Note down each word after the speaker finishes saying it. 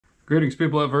Greetings,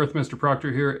 people of Earth. Mr.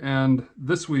 Proctor here, and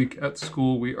this week at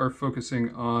school we are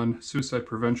focusing on suicide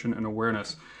prevention and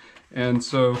awareness. And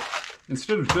so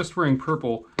instead of just wearing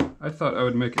purple, I thought I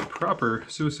would make a proper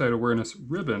suicide awareness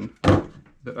ribbon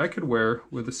that I could wear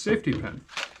with a safety pin.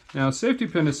 Now, a safety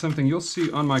pin is something you'll see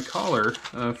on my collar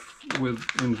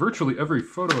in virtually every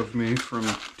photo of me from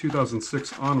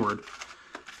 2006 onward.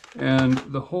 And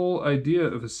the whole idea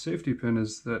of a safety pin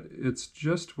is that it's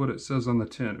just what it says on the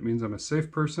tin. It means I'm a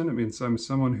safe person. It means I'm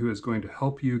someone who is going to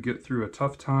help you get through a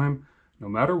tough time, no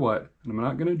matter what. And I'm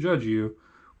not going to judge you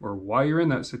or why you're in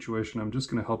that situation. I'm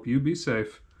just going to help you be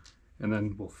safe, and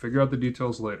then we'll figure out the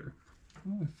details later.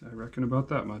 I reckon about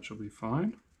that much will be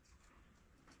fine.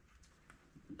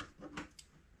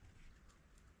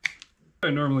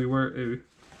 I normally wear a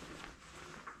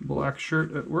black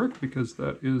shirt at work because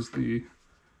that is the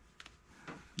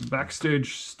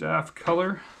backstage staff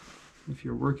color if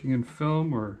you're working in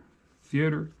film or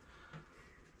theater.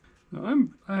 Now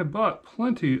I have bought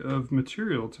plenty of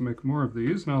material to make more of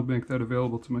these, and I'll make that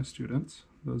available to my students,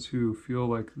 those who feel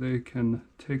like they can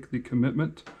take the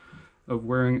commitment of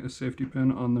wearing a safety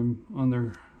pin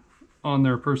on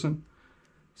their person,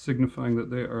 signifying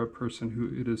that they are a person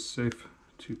who it is safe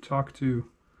to talk to,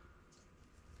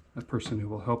 a person who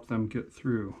will help them get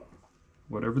through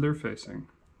whatever they're facing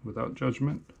without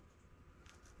judgment,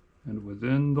 and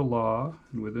within the law,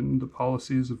 and within the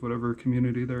policies of whatever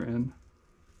community they're in.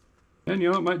 And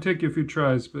you know, it might take you a few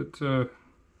tries, but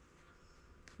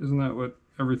isn't that what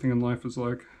everything in life is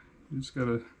like? You just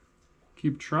gotta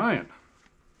keep trying.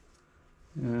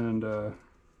 And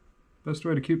best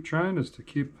way to keep trying is to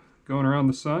keep going around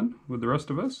the sun with the rest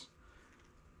of us.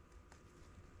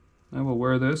 I will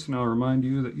wear this, and I'll remind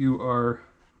you that you are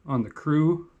on the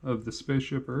crew of the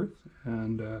spaceship Earth,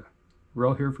 and we're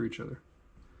all here for each other.